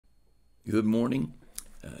Good morning.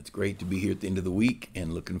 It's great to be here at the end of the week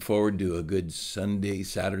and looking forward to a good Sunday,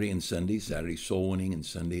 Saturday and Sunday, Saturday soul winning and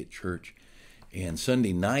Sunday at church. And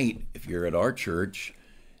Sunday night, if you're at our church,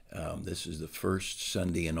 this is the first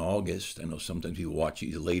Sunday in August. I know sometimes people watch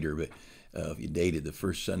these later, but if you dated the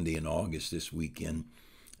first Sunday in August this weekend,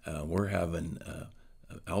 we're having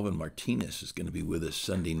Alvin Martinez is going to be with us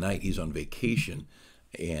Sunday night. He's on vacation.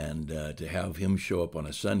 And to have him show up on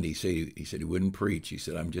a Sunday, he said he wouldn't preach. He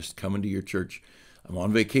said, I'm just coming to your church. I'm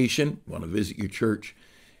on vacation, want to visit your church.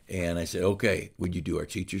 And I said, okay, would you do our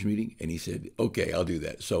teachers meeting? And he said, okay, I'll do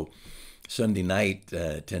that. So Sunday night,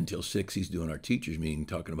 10 till 6, he's doing our teachers meeting,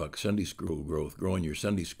 talking about Sunday school growth, growing your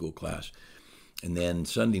Sunday school class. And then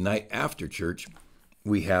Sunday night after church,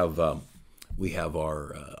 we have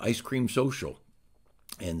our ice cream social.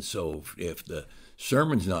 And so if the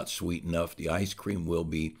sermon's not sweet enough, the ice cream will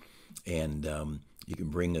be. And you can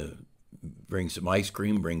bring some ice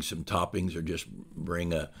cream, bring some toppings, or just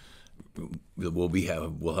bring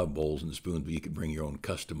we'll have bowls and spoons, but you can bring your own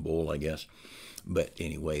custom bowl, I guess. But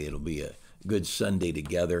anyway, it'll be a good Sunday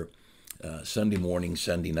together. Sunday morning,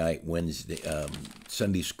 Sunday night, Wednesday,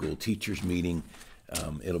 Sunday school teachers meeting.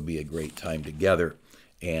 It'll be a great time together.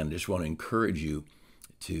 And just want to encourage you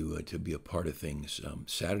to be a part of things.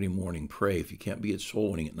 Saturday morning, pray. If you can't be at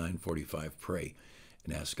soul winning at 9:45, pray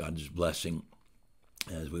and ask God's blessing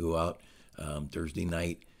as we go out. Thursday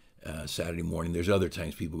night, Saturday morning. There's other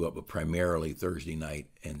times people go out, but primarily Thursday night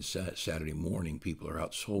and Saturday morning, people are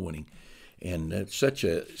out soul winning, and it's such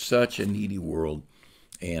a needy world.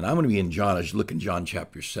 And I'm going to be in John. I was looking John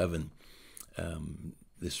chapter 7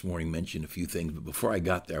 this morning. Mentioned a few things, but before I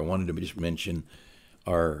got there, I wanted to just mention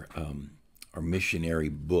our missionary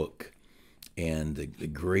book and the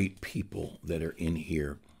great people that are in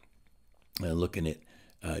here. Looking at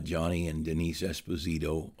Johnny and Denise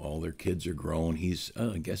Esposito, all their kids are grown.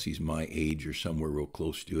 I guess he's my age or somewhere real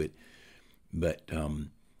close to it, but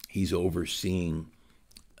he's overseeing,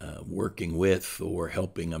 working with or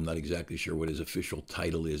helping. I'm not exactly sure what his official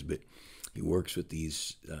title is, but he works with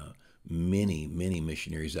these many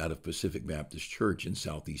missionaries out of Pacific Baptist Church in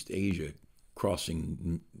Southeast Asia,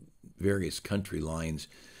 crossing various country lines,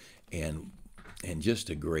 and just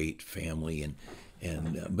a great family,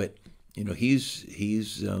 but you know he's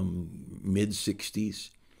mid-60s,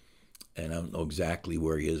 and I don't know exactly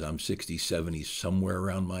where he is. I'm 67. He's somewhere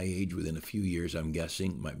around my age, within a few years, I'm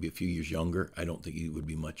guessing. Might be a few years younger. I don't think he would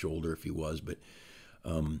be much older if he was, but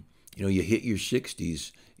you hit your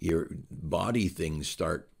 60s, your body things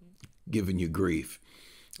start giving you grief,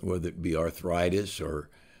 whether it be arthritis or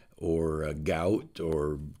gout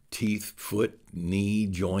or teeth, foot, knee,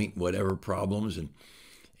 joint, whatever problems, and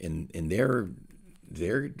they're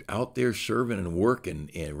out there serving and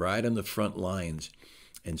working and right on the front lines.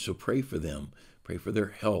 And so pray for them, pray for their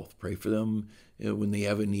health, pray for them when they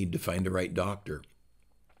have a need to find the right doctor,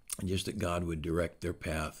 and just that God would direct their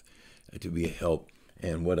path to be a help.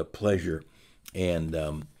 And what a pleasure. And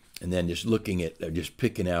then just looking at, just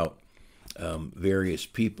picking out various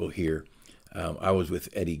people here. I was with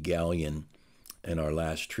Eddie Gallion in our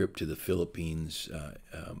last trip to the Philippines,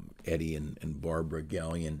 Eddie and Barbara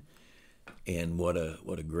Gallion, and what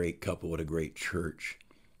a great couple, what a great church.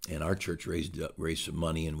 And our church raised some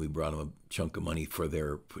money, and we brought them a chunk of money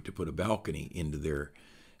to put a balcony into their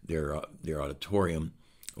auditorium,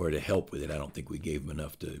 or to help with it. I don't think we gave them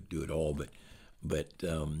enough to do it all, but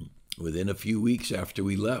within a few weeks after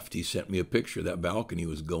we left, he sent me a picture. That balcony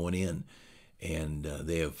was going in. And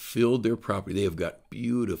they have filled their property. They have got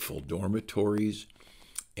beautiful dormitories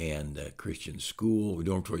and Christian school,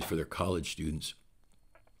 dormitories for their college students.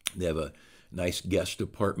 They have a nice guest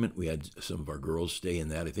apartment. We had some of our girls stay in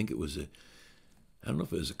that. I think it was I don't know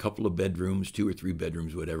if it was a couple of bedrooms, 2 or 3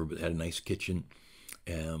 bedrooms, whatever, but it had a nice kitchen.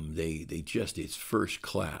 It's first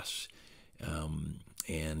class.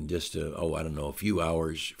 And just, I don't know, a few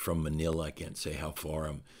hours from Manila. I can't say how far.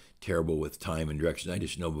 I'm terrible with time and directions. I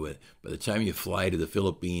just know by the time you fly to the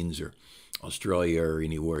Philippines or Australia or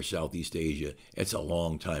anywhere Southeast Asia, it's a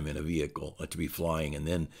long time in a vehicle to be flying, and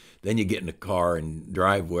then you get in a car and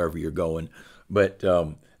drive wherever you're going. But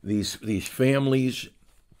these families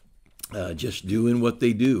just doing what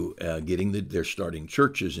they do, they're starting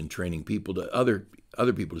churches and training people to other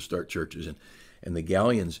people to start churches, and the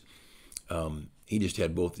Gallions, he just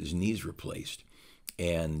had both his knees replaced.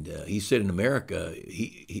 And he said in America,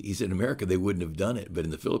 he said in America they wouldn't have done it, but in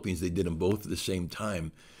the Philippines they did them both at the same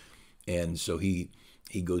time. And so he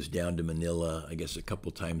goes down to Manila, I guess a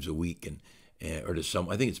couple times a week, or to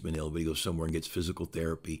I think it's Manila, but he goes somewhere and gets physical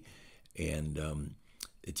therapy. And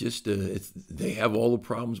they have all the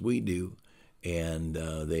problems we do, and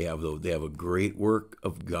they have a great work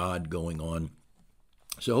of God going on.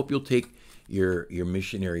 So I hope you'll take your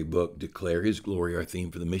missionary book, Declare His Glory, our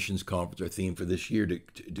theme for the missions conference, our theme for this year, to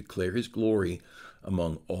declare His glory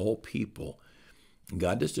among all people.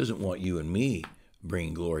 God just doesn't want you and me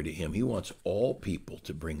bringing glory to Him. He wants all people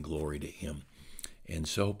to bring glory to Him. And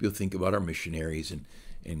so I hope you'll think about our missionaries. And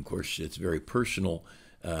of course, it's very personal.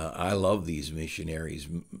 I love these missionaries.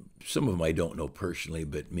 Some of them I don't know personally,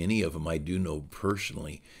 but many of them I do know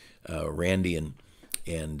personally. Randy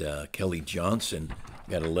and Kelly Johnson.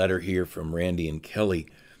 Got a letter here from Randy and Kelly.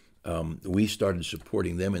 We started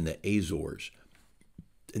supporting them in the Azores.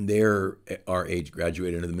 And they're our age,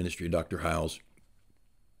 graduated into the ministry of Dr. Hiles.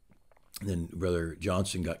 And then Brother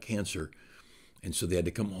Johnson got cancer. And so they had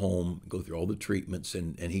to come home, go through all the treatments,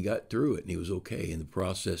 and he got through it, and he was okay. In the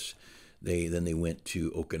process, they went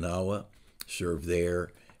to Okinawa, served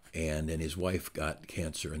there, and then his wife got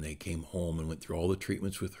cancer, and they came home and went through all the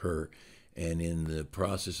treatments with her. And in the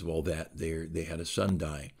process of all that, they had a son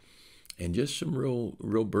die, and just some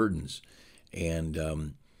real burdens.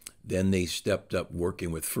 And then they stepped up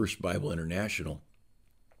working with First Bible International,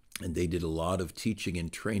 and they did a lot of teaching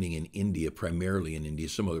and training in India, primarily in India,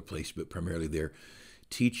 some other place, but primarily there,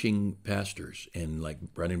 teaching pastors and like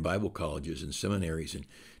running Bible colleges and seminaries and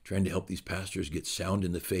trying to help these pastors get sound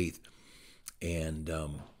in the faith. And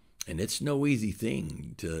it's no easy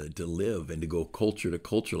thing to live and to go culture to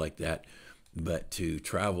culture like that, but to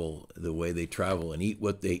travel the way they travel and eat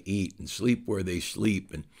what they eat and sleep where they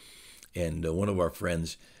sleep. And one of our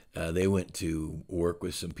friends, they went to work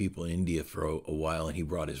with some people in India for a while, and he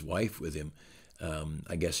brought his wife with him.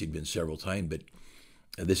 I guess he'd been several times, but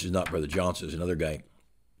this is not Brother Johnson, it's another guy.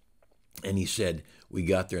 And he said, we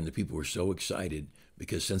got there and the people were so excited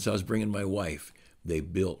because since I was bringing my wife, they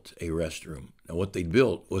built a restroom. Now what they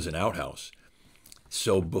built was an outhouse.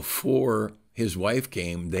 So before his wife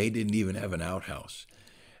came, they didn't even have an outhouse.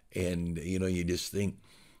 And, you just think,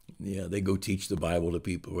 they go teach the Bible to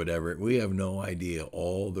people, whatever. We have no idea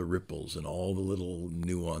all the ripples and all the little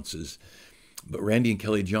nuances. But Randy and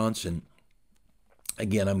Kelly Johnson,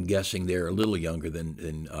 again, I'm guessing they're a little younger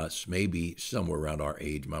than us, maybe somewhere around our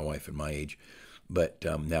age, my wife and my age. But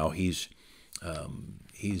now he's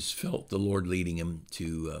felt the Lord leading him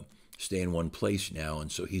to stay in one place now,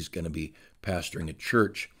 and so he's going to be pastoring a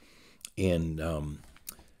church in,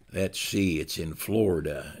 let's see, it's in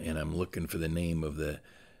Florida, and I'm looking for the name of the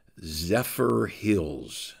Zephyr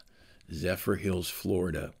Hills,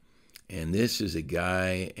 Florida. And this is a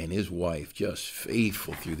guy and his wife, just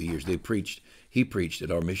faithful through the years. He preached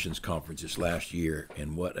at our missions conference this last year,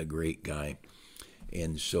 and what a great guy.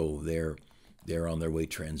 And so they're on their way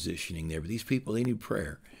transitioning there. But these people, they need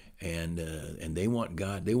prayer, and they want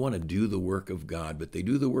God. They want to do the work of God, but they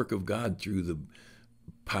do the work of God through the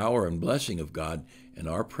power and blessing of God, and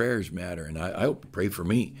our prayers matter. And I hope pray for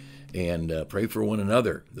me and pray for one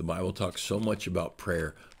another. The Bible talks so much about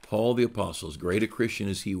prayer. Paul the Apostle, as great a Christian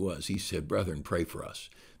as he was, he said, brethren, pray for us,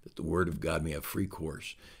 that the word of God may have free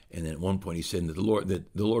course. And then at one point he said that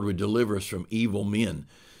the Lord would deliver us from evil men.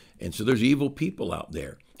 And so there's evil people out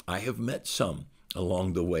there. I have met some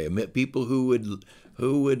along the way. I met people who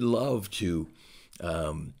would love to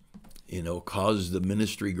cause the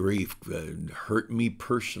ministry grief, hurt me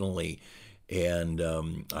personally. And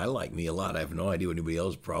I like me a lot. I have no idea what anybody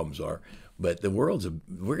else's problems are. But the we're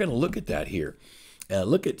going to look at that here.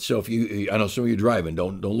 So I know some of you driving,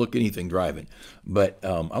 don't look anything driving. But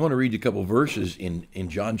I'm going to read you a couple verses in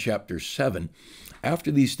John chapter 7.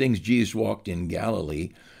 After these things, Jesus walked in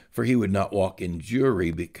Galilee, for he would not walk in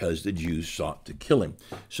Jewry because the Jews sought to kill him.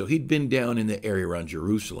 So he'd been down in the area around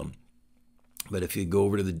Jerusalem. But if you go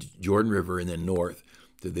over to the Jordan River and then north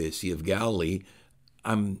to the Sea of Galilee,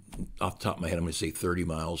 I'm off the top of my head, I'm going to say 30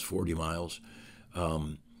 miles, 40 miles.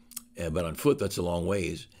 But on foot, that's a long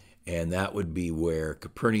ways. And that would be where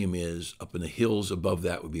Capernaum is. Up in the hills above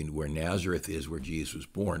that would be where Nazareth is, where Jesus was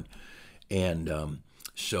born. And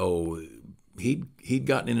so he'd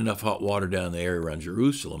gotten in enough hot water down in the area around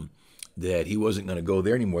Jerusalem that he wasn't going to go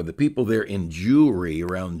there anymore. The people there in Jewry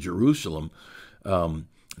around Jerusalem,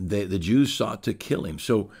 the Jews sought to kill him.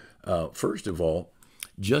 So first of all,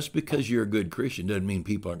 just because you're a good Christian doesn't mean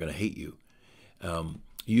people aren't going to hate you.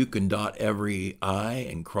 You can dot every I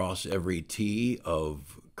and cross every T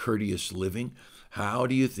of courteous living. How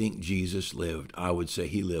do you think Jesus lived? I would say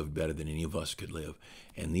he lived better than any of us could live.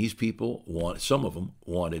 And these people, some of them,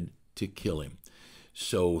 wanted to kill him.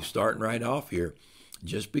 So starting right off here,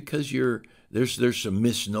 just because there's some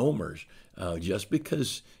misnomers. Just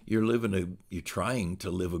because you're trying to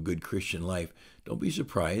live a good Christian life, don't be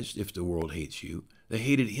surprised if the world hates you. They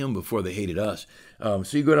hated him before they hated us. So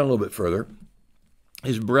you go down a little bit further.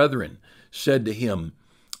 his brethren said to him,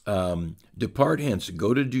 depart hence,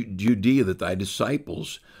 go to Judea, that thy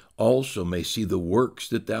disciples also may see the works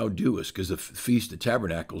that thou doest. Because the Feast of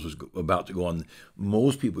Tabernacles was about to go on.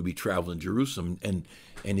 Most people would be traveling to Jerusalem. And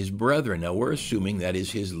his brethren, now we're assuming that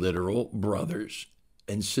is his literal brothers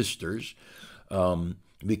and sisters,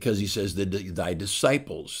 because he says that thy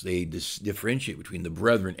disciples, they differentiate between the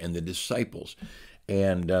brethren and the disciples.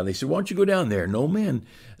 And they said, why don't you go down there? No man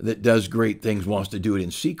that does great things wants to do it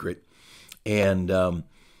in secret. And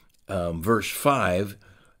verse 5,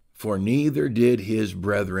 for neither did his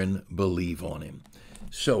brethren believe on him.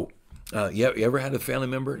 So, you ever had a family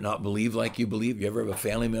member not believe like you believe? You ever have a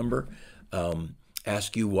family member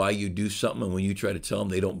ask you why you do something, and when you try to tell them,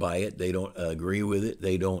 they don't buy it, they don't agree with it,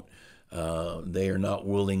 they are not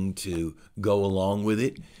willing to go along with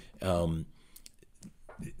it?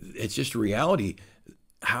 It's just a reality.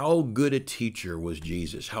 How good a teacher was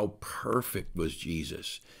Jesus? How perfect was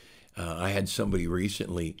Jesus? I had somebody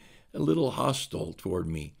recently a little hostile toward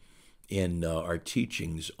me in our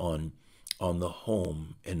teachings on the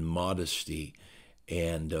home and modesty,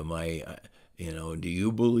 and do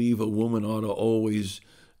you believe a woman ought to always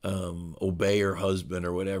obey her husband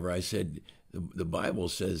or whatever? I said the Bible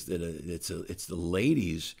says that it's the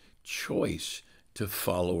lady's choice to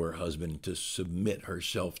follow her husband, to submit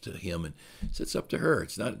herself to him, and so it's up to her.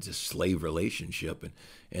 It's not a slave relationship,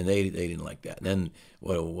 and they didn't like that. And then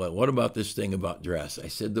what about this thing about dress? I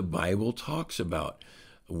said the Bible talks about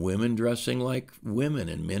women dressing like women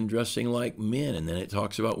and men dressing like men, and then it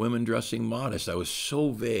talks about women dressing modest. I was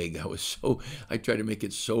so vague. I tried to make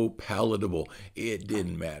it so palatable. It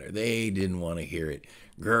didn't matter. They didn't want to hear it.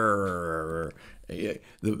 Grrr.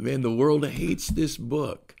 The world hates this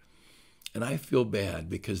book. And I feel bad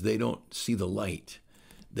because they don't see the light.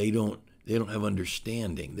 They don't have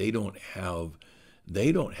understanding. They don't have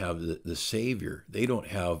the Savior. They don't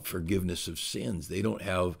have forgiveness of sins. They don't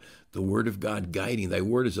have the Word of God guiding. Thy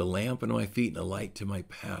Word is a lamp unto my feet and a light to my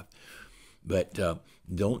path. But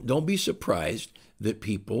don't be surprised that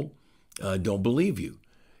people don't believe you.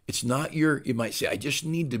 It's not you might say, I just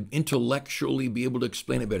need to intellectually be able to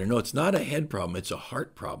explain it better. No, it's not a head problem. It's a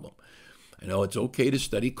heart problem. I know it's okay to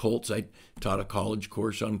study cults. I taught a college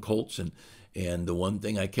course on cults, and the one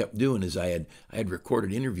thing I kept doing is I had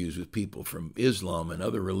recorded interviews with people from Islam and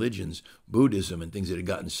other religions, Buddhism and things that had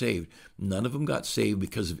gotten saved. None of them got saved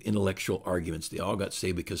because of intellectual arguments. They all got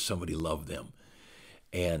saved because somebody loved them.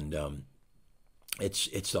 And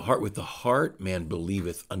it's the heart. With the heart, man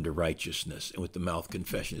believeth unto righteousness, and with the mouth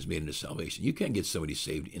confession is made unto salvation. You can't get somebody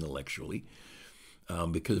saved intellectually.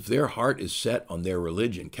 Because if their heart is set on their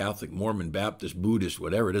religion, Catholic, Mormon, Baptist, Buddhist,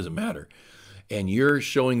 whatever, it doesn't matter, and you're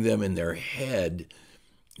showing them in their head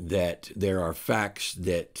that there are facts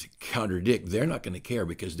that contradict, they're not going to care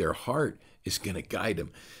because their heart is going to guide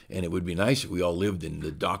them. And it would be nice if we all lived in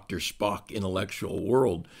the Dr. Spock intellectual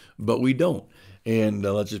world, but we don't. And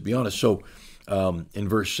let's just be honest. So in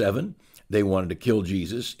verse 7, they wanted to kill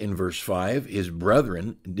Jesus. In verse 5, his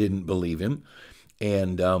brethren didn't believe him.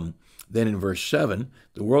 And then in verse 7,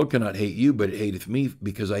 the world cannot hate you, but it hateth me,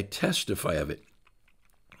 because I testify of it,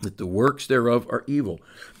 that the works thereof are evil.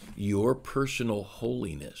 Your personal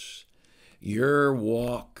holiness, your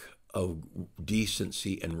walk of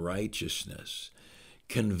decency and righteousness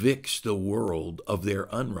convicts the world of their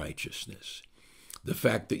unrighteousness. The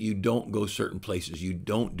fact that you don't go certain places, you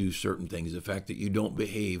don't do certain things, the fact that you don't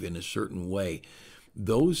behave in a certain way,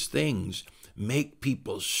 those things make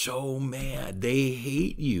people so mad. They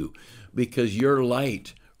hate you because your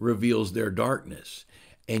light reveals their darkness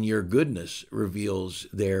and your goodness reveals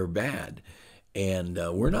their bad. And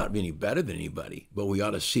we're not any better than anybody, but we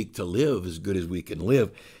ought to seek to live as good as we can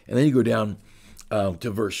live. And then you go down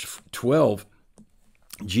to verse 12.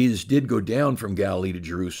 Jesus did go down from Galilee to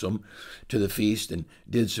Jerusalem to the feast and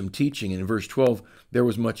did some teaching. And in verse 12, there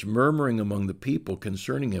was much murmuring among the people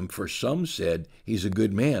concerning him, for some said, he's a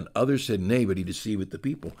good man. Others said, nay, but he deceiveth the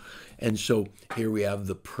people. And so here we have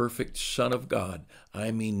the perfect Son of God.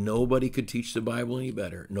 I mean, nobody could teach the Bible any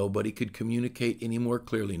better. Nobody could communicate any more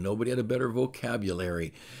clearly. Nobody had a better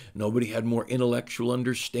vocabulary. Nobody had more intellectual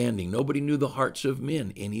understanding. Nobody knew the hearts of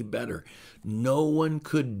men any better. No one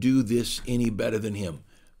could do this any better than him.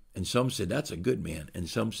 And some said, that's a good man. And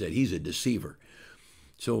some said, he's a deceiver.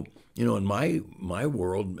 So, in my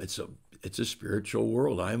world, it's a spiritual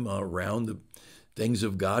world. I'm around the things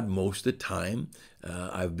of God most of the time.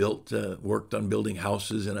 I've worked on building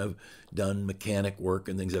houses, and I've done mechanic work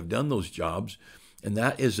and things. I've done those jobs. And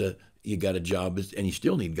that is you got a job, and you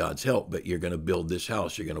still need God's help, but you're going to build this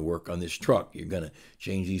house. You're going to work on this truck. You're going to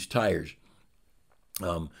change these tires.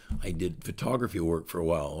 I did photography work for a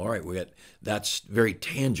while. All right, that's very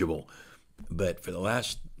tangible. But for the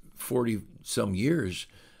last 40 some years,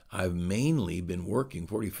 I've mainly been working,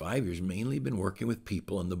 45 years, mainly been working with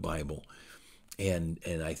people in the Bible. And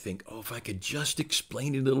I think, oh, if I could just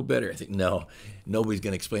explain it a little better. I think, no, nobody's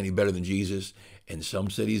going to explain it better than Jesus. And some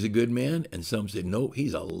said he's a good man, and some said, no,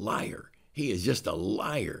 he's a liar. He is just a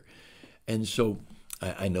liar. And so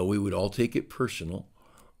I know we would all take it personal,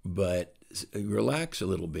 but relax a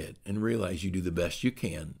little bit and realize you do the best you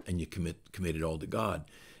can, and you commit it all to God.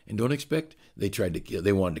 And don't expect, they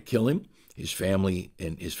wanted to kill him. His family,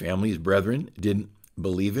 his brethren didn't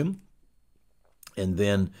believe him. And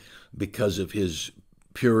then because of his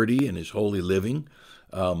purity and his holy living,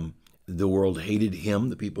 the world hated him,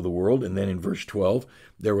 the people of the world. And then in verse 12,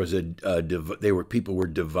 there was people were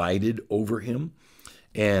divided over him.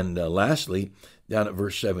 And lastly, down at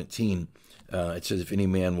verse 17, it says, if any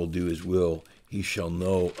man will do his will, he shall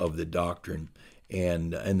know of the doctrine.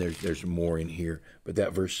 And there's more in here. But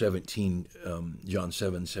that verse 17, John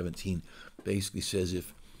 7:17, basically says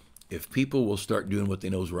if people will start doing what they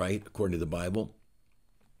know is right, according to the Bible,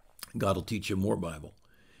 God will teach them more Bible.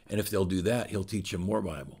 And if they'll do that, he'll teach them more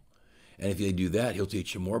Bible. And if they do that, he'll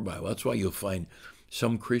teach them more Bible. That's why you'll find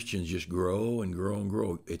some Christians just grow and grow and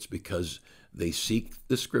grow. It's because they seek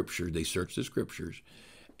the Scripture, they search the Scriptures,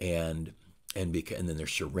 and then they're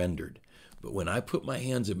surrendered. But when I put my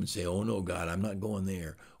hands up and say, oh no, God, I'm not going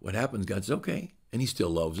there, what happens? God says, okay. And he still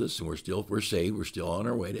loves us, and we're saved, we're still on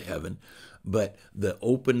our way to heaven. But the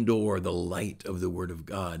open door, the light of the Word of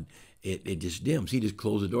God, it just dims. He just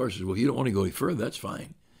closed the door and says, well, if you don't want to go any further, that's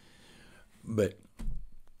fine. But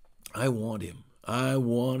I want him. I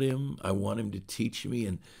want him to teach me.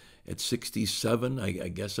 And at 67, I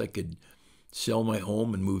guess I could sell my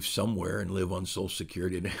home and move somewhere and live on Social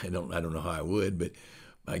Security. I don't know how I would, but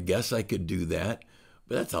I guess I could do that.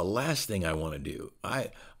 But that's the last thing I want to do. I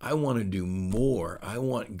want to do more. I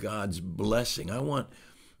want God's blessing. I want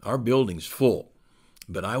our building's full,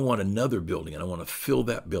 but I want another building, and I want to fill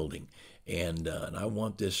that building. And I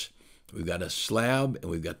want this. We've got a slab,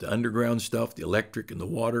 and we've got the underground stuff, the electric and the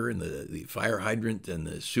water and the fire hydrant and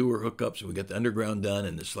the sewer hookups, and we got the underground done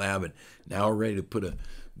and the slab, and now we're ready to put a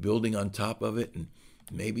building on top of it. And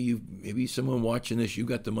maybe someone watching this, you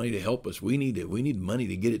got the money to help us. We need money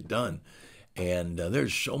to get it done. And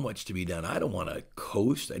there's so much to be done. I don't want to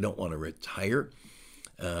coast. I don't want to retire.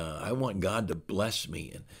 I want God to bless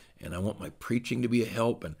me, and I want my preaching to be a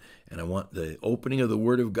help, and I want the opening of the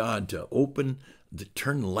Word of God to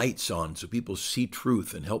turn lights on so people see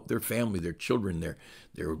truth and help their family, their children,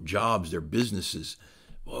 their jobs, their businesses.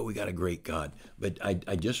 Boy, we got a great God. But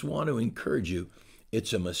I just want to encourage you,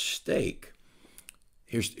 it's a mistake.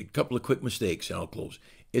 Here's a couple of quick mistakes, and I'll close.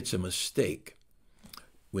 It's a mistake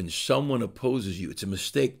when someone opposes you. It's a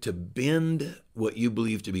mistake to bend what you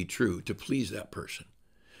believe to be true to please that person,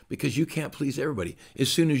 because you can't please everybody. As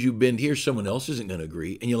soon as you bend here, someone else isn't going to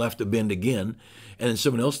agree, and you'll have to bend again, and then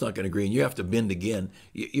someone else is not going to agree, and you have to bend again.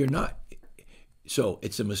 You're not. So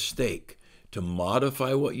it's a mistake to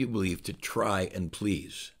modify what you believe to try and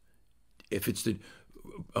please. If it's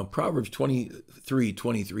Proverbs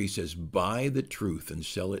 23:23 says, buy the truth and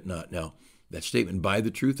sell it not. Now, that statement, buy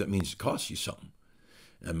the truth, that means it costs you something.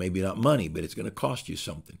 Maybe not money, but it's going to cost you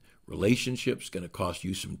something. Relationships, going to cost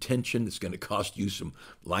you some tension. It's going to cost you some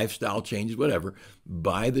lifestyle changes, whatever.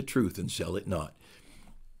 Buy the truth and sell it not.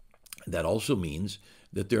 That also means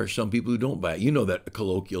that there are some people who don't buy it. You know that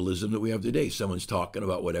colloquialism that we have today. Someone's talking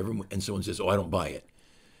about whatever, and someone says, oh, I don't buy it.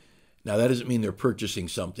 Now, that doesn't mean they're purchasing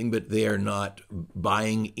something, but they are not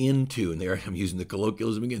buying into, and I'm using the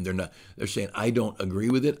colloquialism again, they're saying, I don't agree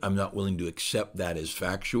with it. I'm not willing to accept that as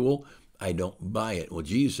factual. I don't buy it. Well,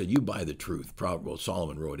 Jesus said, you buy the truth.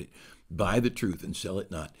 Solomon wrote it. Buy the truth and sell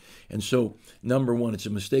it not. And so, number one, it's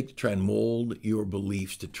a mistake to try and mold your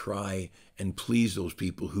beliefs to try and please those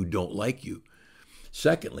people who don't like you.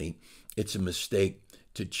 Secondly, it's a mistake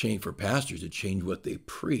for pastors to change what they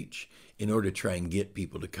preach in order to try and get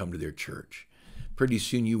people to come to their church. Pretty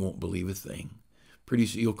soon you won't believe a thing. Pretty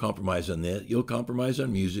soon you'll compromise on that. You'll compromise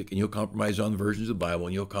on music, and you'll compromise on versions of the Bible,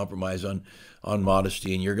 and you'll compromise on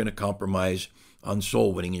modesty, and you're going to compromise on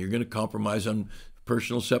soul winning, and you're going to compromise on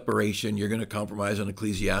personal separation. You're going to compromise on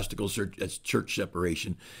ecclesiastical church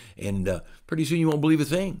separation, and pretty soon you won't believe a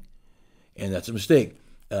thing. And that's a mistake.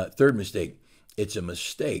 Third mistake, it's a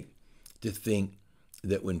mistake to think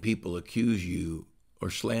that when people accuse you or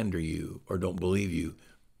slander you or don't believe you,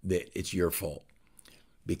 that it's your fault.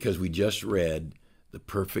 Because we just read the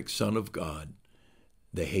perfect Son of God.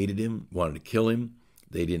 They hated him, wanted to kill him.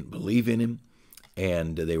 They didn't believe in him.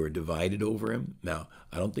 and they were divided over him. Now,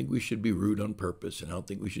 I don't think we should be rude on purpose, and I don't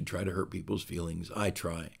think we should try to hurt people's feelings. I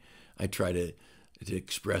try to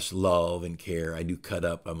express love and care. I do cut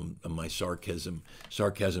up on my sarcasm.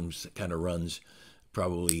 Sarcasm kind of runs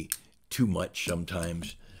probably too much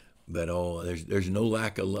sometimes, but there's no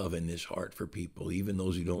lack of love in this heart for people, even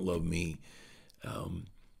those who don't love me.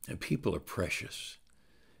 And people are precious.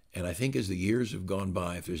 And I think as the years have gone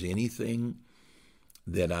by, if there's anything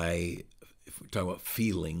that if we're talking about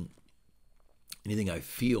feeling, anything I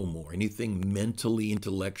feel more, anything mentally,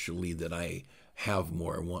 intellectually that I have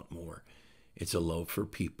more, I want more, it's a love for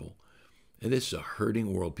people. And this is a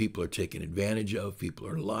hurting world. People are taken advantage of. People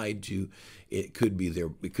are lied to. It could be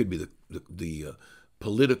the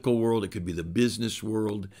political world. It could be the business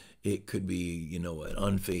world. It could be, an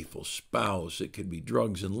unfaithful spouse. It could be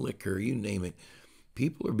drugs and liquor. You name it.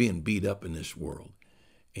 People are being beat up in this world.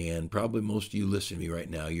 And probably most of you listening to me right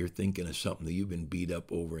now, you're thinking of something that you've been beat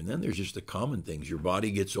up over. And then there's just the common things. Your body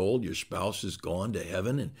gets old. Your spouse is gone to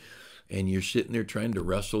heaven. And you're sitting there trying to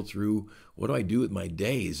wrestle through, what do I do with my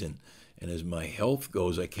days? And as my health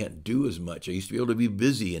goes, I can't do as much. I used to be able to be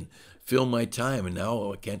busy and fill my time, and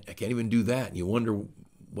now I can't even do that. And you wonder,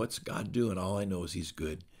 what's God doing? All I know is He's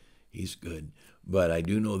good. He's good. But I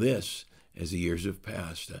do know this, as the years have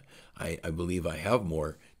passed, I believe I have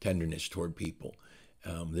more tenderness toward people.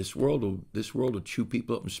 This world will chew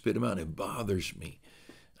people up and spit them out, and it bothers me.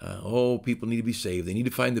 People need to be saved. They need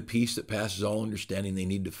to find the peace that passes all understanding. They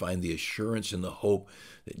need to find the assurance and the hope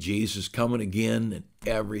that Jesus is coming again and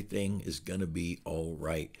everything is going to be all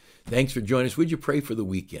right. Thanks for joining us. Would you pray for the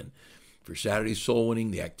weekend? For Saturday soul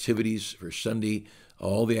winning, the activities for Sunday,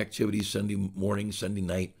 all the activities Sunday morning, Sunday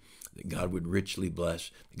night, that God would richly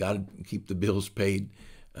bless. God would keep the bills paid.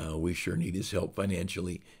 We sure need His help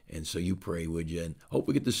financially. And so you pray, would you? And hope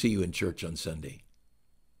we get to see you in church on Sunday.